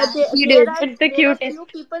 Yeah, there, yeah. there, You there did. are It's the there are cutest. few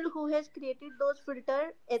people who has created those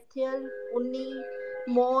filter. Ethel, Unni,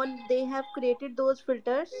 Mon, they have created those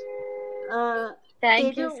filters. uh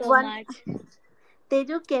Thank Teju, you so one much.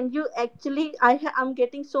 Teju, can you actually I'm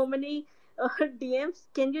getting so many DMs.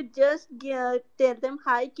 Can you just tell them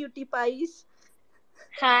hi cutie pies?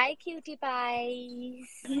 Hi, cutie pies.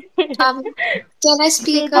 Um, can I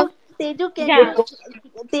speak Teju, up? Teju, can you Yeah.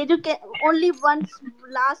 Teju, can only once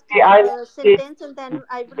last I sentence, and then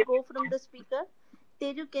I will go from the speaker.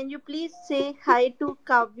 Teju, can you please say hi to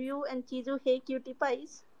Kavyu and Chizu? Hey, cutie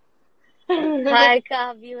pies. Hi,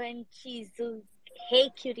 Kavyu and Chizu. Hey,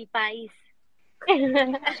 cutie pies.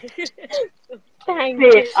 Thank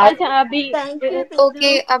say you. I अच्छा अभी Thank you,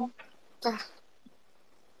 Okay. Teju. Uh,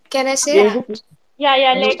 can I say? yeah, Teju, yeah,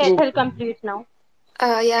 you let Ethel complete now.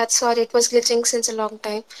 Yeah, sorry, it was glitching since a long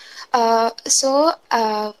time. I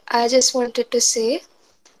just wanted to say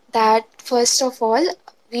that first of all,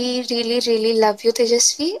 we really, really love you,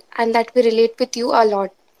 Tejasvi, and that we relate with you a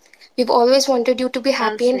lot. We've always wanted you to be How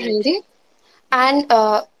happy and sweet. healthy. And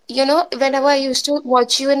whenever I used to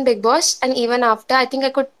watch you in Big Boss, and even after, I think I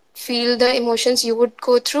could feel the emotions you would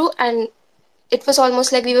go through, and it was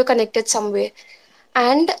almost like we were connected some way.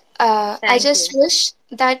 And I Thank just you. wish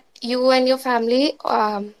that you and your family,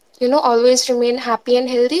 always remain happy and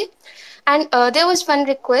healthy. And there was one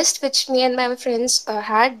request which me and my friends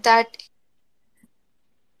had, that if possible, please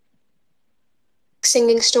try to share like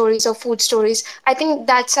singing stories or food stories. I think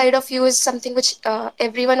that side of you is something which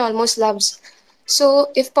everyone almost loves.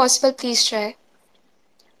 So, if possible, please try.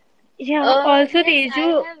 Yeah, also Yes, I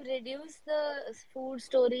Teju, have reduced the food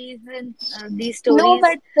stories and these No, stories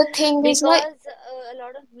but the thing is, no, because a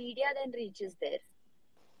lot of media then reaches there.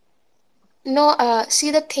 no, see,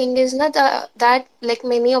 the thing is not that like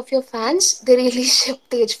many of your fans, they really ship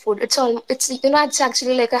Tej food. It's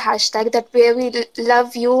actually like a hashtag that where we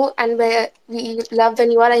love you and where we love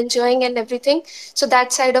when you are enjoying and everything. So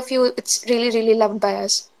that side of you, it's really, really loved by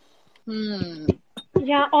us. Hmm.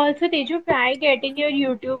 yeah, also Teju, try getting your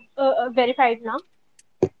YouTube verified now.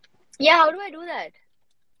 Yeah, how do I do that?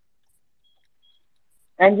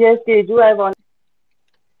 And yes, Teju, I want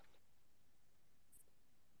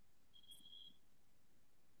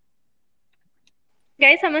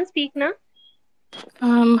Guys, someone speak now.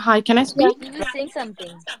 Hi, can I Yeah. speak? You will sing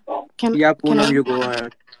something. Yeah, Can Poonam, I? you go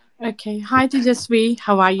ahead. Okay. Hi, Tejasswi.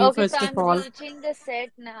 How are you, Okay, so first of I'm all? reaching the set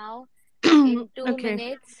now in two Okay.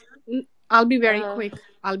 minutes. I'll be very Uh, quick.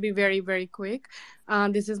 I'll be very, very quick.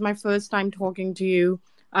 This is my first time talking to you,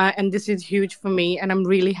 and this is huge for me. And I'm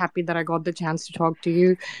really happy that I got the chance to talk to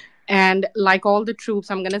you. And like all the troops,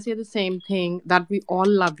 I'm going to say the same thing, that we all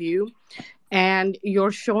love you. And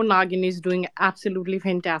your show Nagin is doing absolutely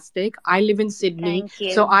fantastic. I live in Sydney, Thank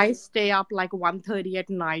so you. I stay up like 1:30 at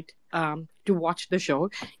night to watch the show.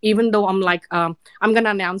 Even though I'm gonna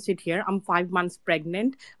announce it here. I'm 5 months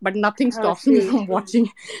pregnant, but nothing Oh, stops me sweet. from watching.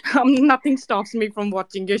 Nothing stops me from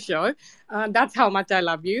watching your show. That's how much I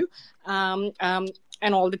love you. Um, um,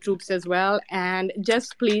 and all the troops as well. And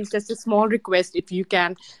just please, just a small request, if you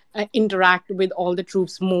can interact with all the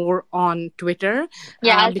troops more on Twitter,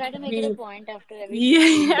 Yeah, I'll try because to make it a we point after every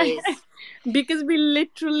 15 yeah, days. because we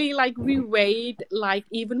literally like we wait like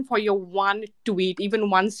even for your one tweet, even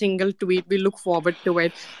one single tweet, we look forward to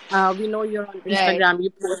it. We know you're on Right. Instagram, you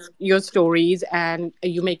post your stories and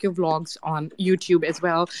you make your vlogs on YouTube as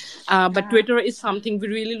well. But Uh-huh. Twitter is something we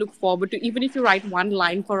really look forward to. Even if you write one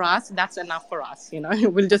line for us, that's enough for us. You know,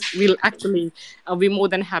 we'll actually be more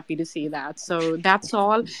than happy to see that. So that's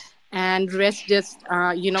all. And rest, just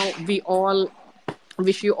we all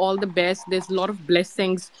wish you all the best. There's a lot of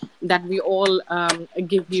blessings that we all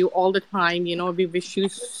give you all the time. We wish you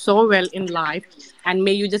so well in life, and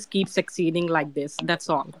may you just keep succeeding like this. That's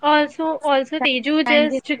all. Also Teju,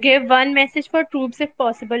 Thank you. just give one message for troops if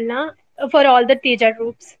possible now, for all the Teja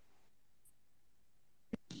troops.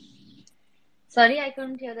 Sorry, I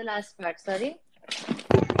couldn't hear the last part. Sorry.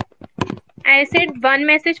 I said one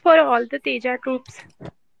message for all the Teja troops.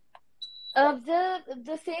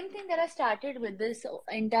 The same thing that I started with, this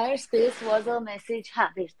entire space was a message.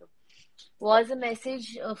 Ha, bhej do. Was a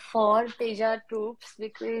message for Teja troops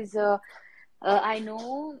because I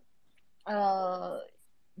know uh,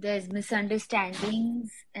 there's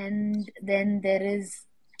misunderstandings, and then there is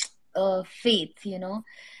faith,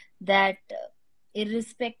 that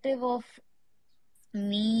irrespective of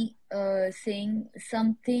me saying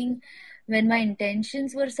something when my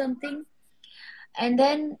intentions were something, and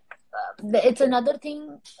then it's another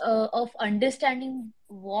thing of understanding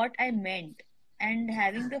what I meant and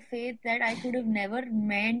having the faith that I could have never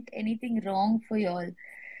meant anything wrong for y'all.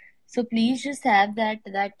 So please just have that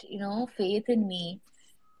faith in me,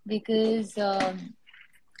 because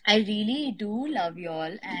I really do love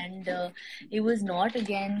y'all, and it was not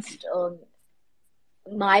against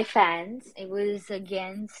my fans, it was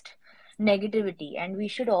against negativity, and we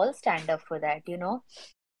should all stand up for that.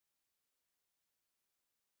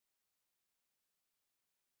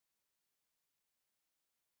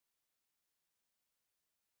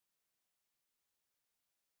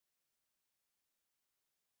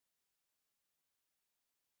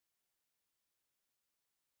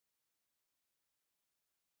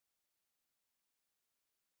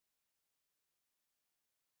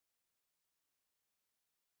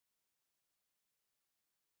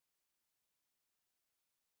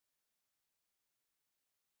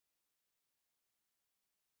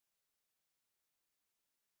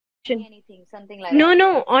 Anything, something like No, that.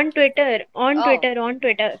 no, on Twitter, on Oh, Twitter, on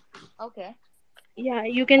Twitter. okay. Yeah,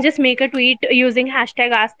 you can just make a tweet using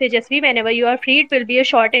hashtag Ask Tejasvi whenever you are free. It will be a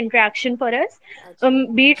short interaction for us.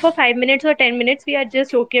 Acha. Be it for 5 minutes or 10 minutes, we are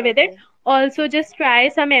just okay with it. Okay. Also, just try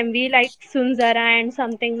some MV like Sunzara and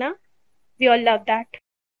something, na? We all love that.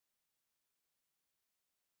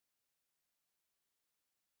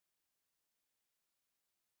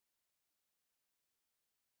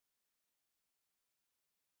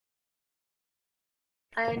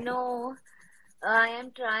 I know. I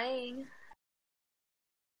am trying.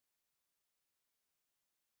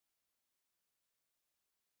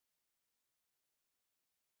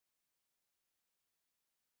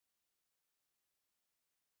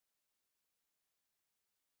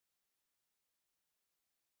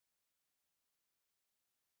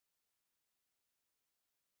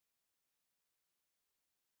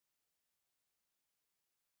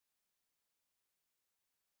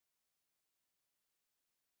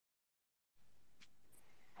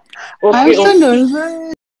 I Okay, also okay.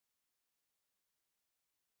 nervous.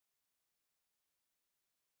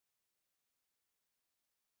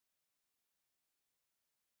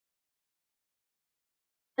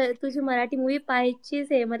 तुझी Marathi movie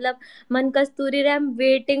पाहायचीच आहे मतलब मन कस्तुरी रे I am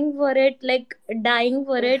waiting for it like dying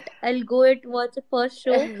for it I go it watch first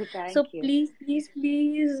show so Thank you.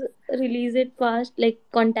 Please release it fast like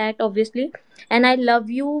contact obviously and I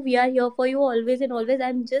love you we are here for you always and always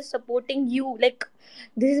I'm just supporting you like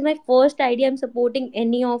this is my first idea I'm supporting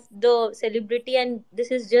any of the celebrity and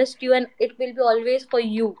this is just you and it will be always for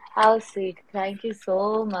you. How sweet. Thank you so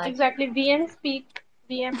much. Exactly. VM speak.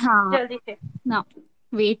 VM. हाँ Jaldi se. now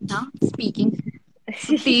wait now speaking.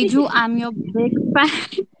 So Teju, I'm your big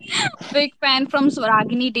fan, big fan from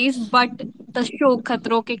Swaragini days. But the show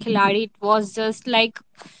Khatro Ke Khiladi, it was just like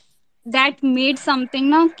that made something.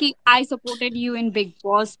 Na ki I supported you in Big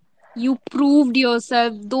Boss. You proved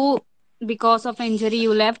yourself, though because of injury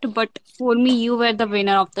you left. But for me, you were the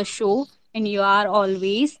winner of the show, and you are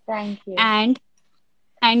always. Thank you.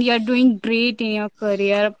 And you're doing great in your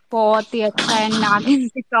career. बहुत ही अच्छा है. Nagin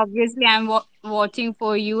six, obviously I'm watching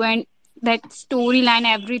for you, and that storyline,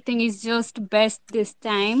 everything is just best this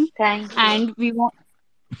time. Thank you. And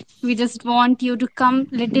we just want you to come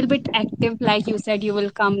little bit active, like you said you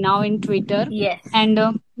will come now in Twitter, Yes. and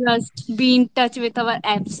just be in touch with our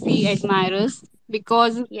FC admirers,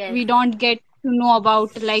 because Yes. we don't get to know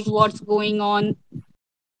about like what's going on,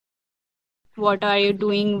 what are you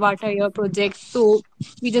doing, what are your projects. So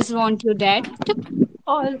we just want you that.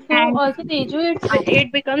 And Also Teju,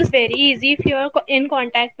 it becomes very easy if you are in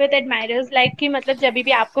contact with admirers like कि मतलब जब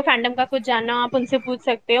भी आपको fandom का कुछ जानना हो आप उनसे पूछ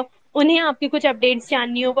सकते हो उन्हें आपकी कुछ अपडेट्स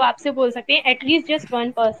जाननी हो वो आपसे बोल सकते हैं at least just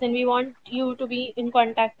one person we want you to be in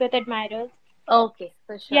contact with admirers Okay,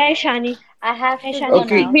 for या sure. Ishani I have to go Ishani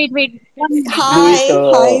Okay, now. wait, 1 minute now. do it.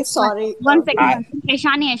 Hi, hi, sorry. One second, I, 1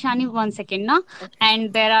 second. Ishani, 1 second now. Okay.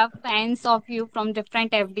 And there are fans of you from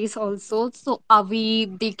different FDs also. So Avi,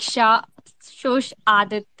 Diksha, Shush,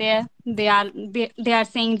 Aditya, they are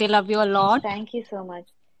saying they love you a lot. Thank you so much.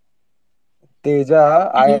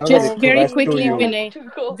 Teja, I have a Just very request to Sorry, quickly, I you. have Vinay. to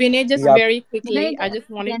go. Vinay, just Yeah, very quickly, Vinay, I just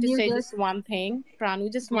wanted can to you say just just one thing.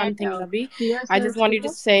 Pranu, just one get thing, Abhi. yours I just wanted to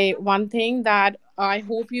speaker? say one thing that I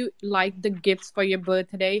hope you like the gifts for your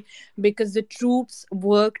birthday, because the troops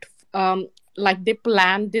worked like they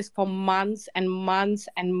planned this for months and months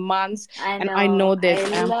and months, I and I know. know I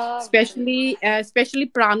this. love Especially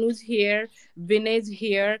Pranu's here, Vinay's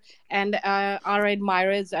here, and our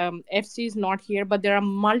admirers. FC is not here, but there are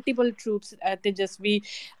multiple troops. Tejasswi,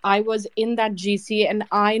 I was in that GC, and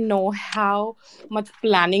I know how much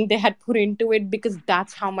planning they had put into it, because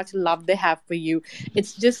that's how much love they have for you.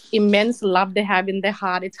 It's just immense love they have in their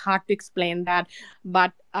heart. It's hard to explain that,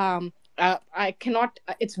 but I cannot.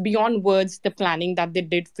 It's beyond words. The planning that they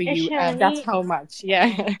did for you. Ishani That's how much. Yeah,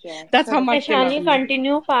 thank you. I that's sort how of much they love Ishani you.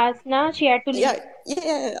 Continue fast ना she had to leave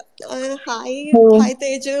Yeah, yeah. Hi, Hmm. hi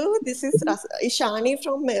Teju. This is Ishani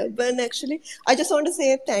from Melbourne. Actually, I just want to say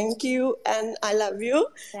thank you and I love you.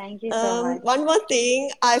 thank you so much. One more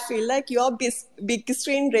thing, I feel like you're big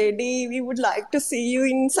screen ready. We would like to see you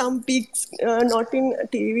in some big, not in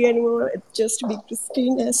TV anymore, just big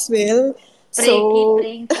screen as well. Keep So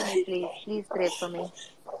praying for me, please. Please pray for me.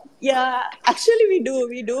 yeah, actually we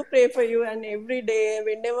do pray for you, and every day,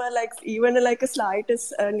 whenever like even like a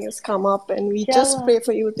slightest news come up, and we just Sure. pray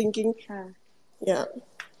for you, thinking, Huh. yeah.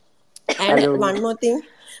 And hello. one more thing,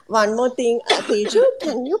 Teju,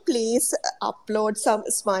 can you please upload some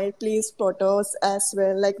smile please photos as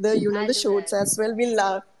well, like the I'll the do that. shoots as well. We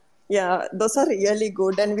love, yeah, those are really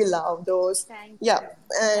good, and we love those. Thank Yeah,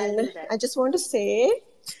 you. I'll and do that. I just want to say.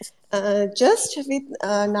 Just with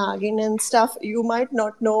Nagin and stuff, you might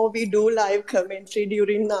not know we do live commentary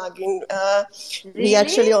during Nagin. We Really?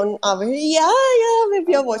 actually on our yeah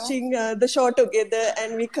we are Okay. watching the show together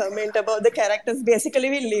and we comment about the characters. Basically,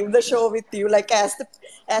 we leave the show with you, like as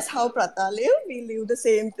how Prata live, we live the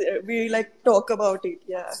same. We like talk about it.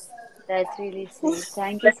 Yeah. That's really sweet.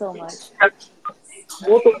 Thank you so much.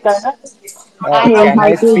 वो तो होता है ना I Can love I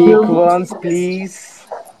you speak so. once, please?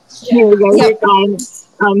 Hey guys, Yep.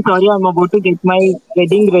 I'm sorry, I'm about to get my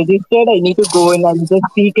wedding registered. I need to go and I'll just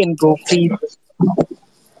speak and go, please.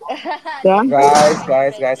 Yeah. That's Guys, fine.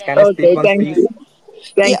 guys, Then guys, can I then speak Okay, once, then thank please? you.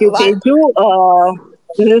 then. Yeah. Thank you, One. Teju.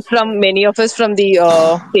 This is from many of us from the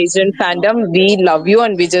Tejan fandom. We love you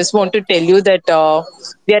and we just want to tell you that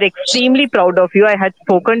we are extremely proud of you. I had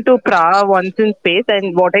spoken to Pra once in space,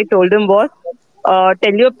 and what I told him was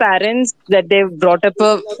tell your parents that they brought up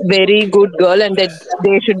a very good girl and that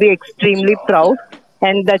they should be extremely proud.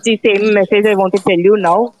 And that's the same message I want to tell you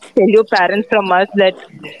now. Tell your parents from us that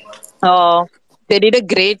uh, they did a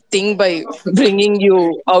great thing by bringing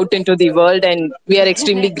you out into the world, and we are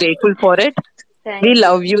extremely grateful for it. We Thank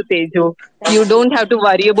love you. you, Tejo. You Thank you don't so have to much.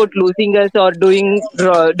 worry about losing us or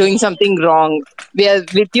doing something wrong. We are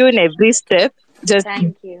with you in every step. Just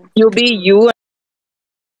Thank you. you be you.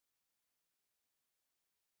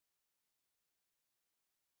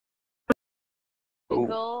 To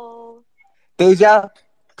go. Teja,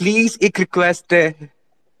 please, एक request है.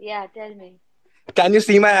 Yeah, tell me. Can you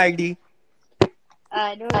see my ID?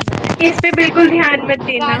 I don't know. इस पे बिल्कुल ध्यान मत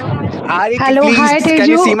देना. Kanchi. Ari, Hello, hi please, can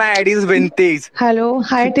you Teju. see my ID is Vintage? Hello,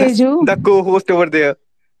 hi The, Teju. the co-host over there.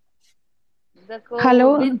 The co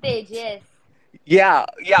Hello. vintage, yes. Yeah,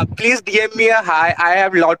 yeah. Please DM me a hi. I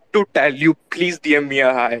have lot to tell you. Please DM me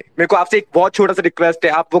a hi. मेरे को आपसे एक बहुत छोटा सा request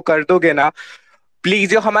है. आप वो कर दोगे ना? प्लीज,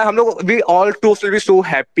 जो हम लोग we all two will be so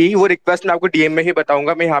happy. वो रिक्वेस्ट मैं आपको डीएम में ही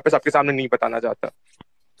बताऊंगा. मैं यहाँ पे सबके सामने नहीं बताना चाहता.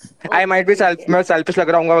 आई Okay, माइट बी ठीक है. मैं सेल्फिश लग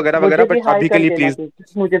रहा हूँ वगैरह मुझे वगैरह, भी बट हाई अभी के कर लिए देना प्लीज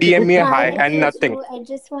please. मुझे भी डीएम कुछ मी नहीं Hi हाई करना. And nothing. Teju, I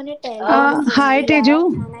just want to tell you Okay. sending Hi you Teju.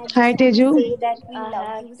 love and I Hi just want to Teju. say that we I love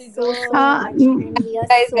have you to so Uh, go. much mm, and we are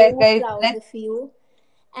Guys, so proud let's of you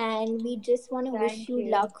and we just want to wish Thank you you.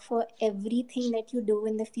 luck for everything that you do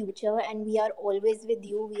in the future and we are always with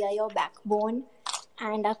you. We are your backbone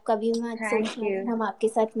and आप कभी मत Thank सोचना कि you. हम आपके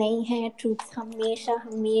साथ नहीं हैं. ट्रूथ्स हमेशा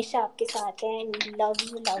हमेशा आपके साथ हैं and we love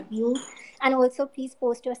you and also please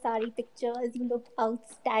post your sari pictures. You look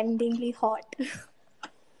outstandingly hot.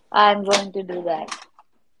 I'm going to do that.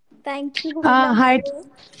 Thank you. We love hi, you.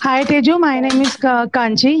 hi Teju. My name Thank is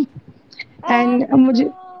Kanchi, I and have to मुझे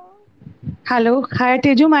go. hello. Hi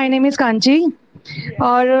Teju. My name is Kanchi. Yes.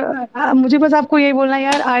 और मुझे बस आपको यही बोलना है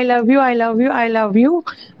यार, I love you, I love you, I love you.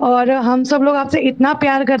 और हम सब लोग आपसे इतना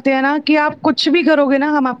प्यार करते हैं ना कि आप कुछ भी करोगे ना,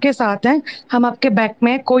 हम आपके साथ हैं, हम आपके बैक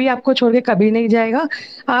में हैं, कोई आपको छोड़ के कभी नहीं जाएगा।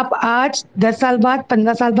 आप आज 10 साल बाद,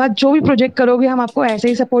 15 साल बाद जो भी प्रोजेक्ट करोगे, हम आपको ऐसे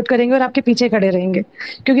ही सपोर्ट करेंगे और आपके पीछे खड़े रहेंगे,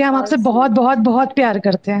 क्योंकि हम How आपसे बहुत sweet. बहुत बहुत प्यार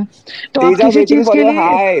करते हैं। तो आप तेजा, किसी वेटिंग चीज फॉर के योर लिए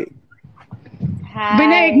हाई.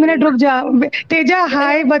 बिना एक मिनट Hi. रुक जा। तेजा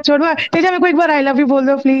हाय बस छोड़ो, तेजा मेरे को एक बार आई लव यू बोल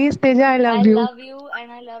दो please. Teja I I love you. love you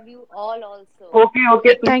and I love you all also. Okay,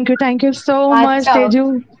 okay, please. Thank you so much अच्छा, Tezu.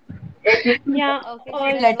 Yeah. Okay, should Also,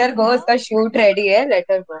 I letter go go, now? उसका shoot ready है,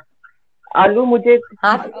 letter गो. आलू मुझे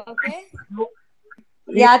हाँ. Okay.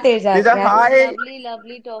 या तेजा, तेजा, या It was hi. lovely,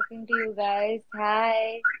 lovely talking to you guys.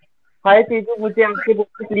 Hi. हाय तेजू, मुझे आपसे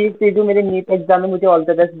बोल प्लीज. तेजू, मेरे नीट एग्जाम में मुझे ऑल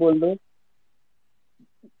द बेस्ट बोल दो.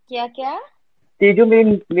 क्या क्या? तेजू, मेरे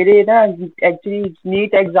मेरे ना एक्चुअली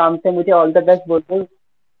नीट एग्जाम से मुझे ऑल द बेस्ट बोल दो.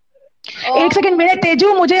 एक सेकंड मेरे Oh.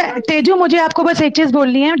 तेजू मुझे आपको बस एक चीज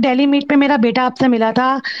बोलनी है। दिल्ली मीट पे मेरा बेटा आपसे मिला था,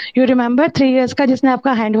 यू रिमेम्बर 3 इयर्स का, जिसने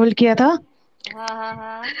आपका हैंड होल्ड किया था। हाँ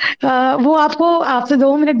हाँ हाँ. वो आपको आपसे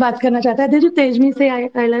 2 मिनट बात करना चाहता है। तेजू तेजमी से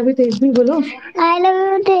आई लव यू तेजमी बोलो। I love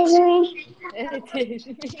you तेजमी।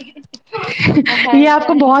 ये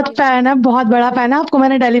आपको Thank बहुत you. फैन है, बहुत बड़ा फैन है। आपको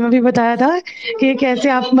मैंने दिल्ली में भी बताया था कि ये कैसे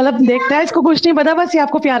आप मतलब देखता है, इसको कुछ नहीं पता, बस ये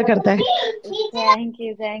आपको प्यार करता है। Thank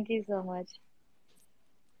you. Thank you so much.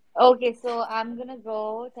 Okay, so I'm gonna go.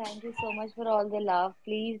 Thank you so much for all the love.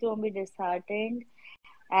 Please don't be disheartened.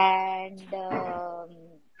 And and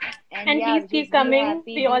and yeah, please keep just be coming.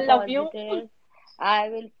 happy, We be all love you. positive. I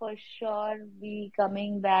will for sure be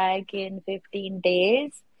coming back in 15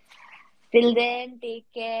 days. Till then, take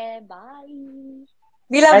care. Bye.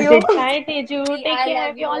 We love And you. Teju, Bye, Teju. See, Take I care.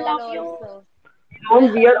 love We you all all love you. also. I we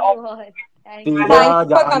love are you all. Thank Teja, you.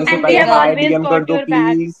 Thank you for जाने से coming And we पहले have Teja. Hi always DM कर got दो your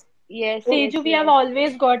back. Please. Yes, yes, Teju, we have yes.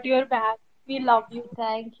 always got your back. We love you.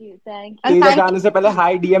 Thank you. Thank and you. Teja, thank जाने से पहले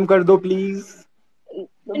हाय DM कर दो please.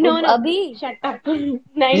 No, no. Abhi? Shut up.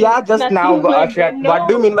 Nahi, Yeah, just now. nothing like that. What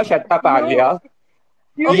do you No. mean by shut up, No. Alia?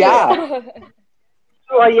 You Okay. Yeah. shut up.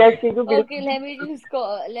 Oh yes, Teju, Okay, बिल्कुल. let me just go.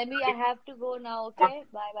 Let me. I have to go now. Okay.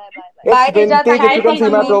 Bye. Bye. Bye. Bye. Bye, It's Teja. vintage. Thank If you you Bye, for can see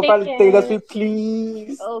my Teju. coming. Take profile, care. Tejasswi,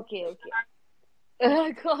 please. Okay. Okay.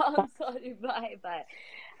 I'm sorry. Bye. Bye.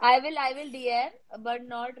 I will DM, but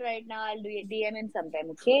not right now. I'll do DM him sometime.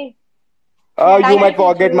 Okay. Yeah, You Thank bye, you. might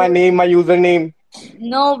forget my Teju. name, my username.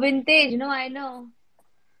 No vintage. No, I know.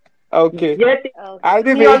 Okay. Yes, Okay. I'll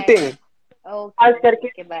be me also Bye. waiting. Okay. pass Okay. करके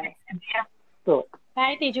Okay. Bye. so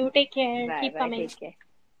Bye, Teju. Take care. Bye. Keep Bye. coming. Take care.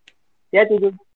 yeah, Teju.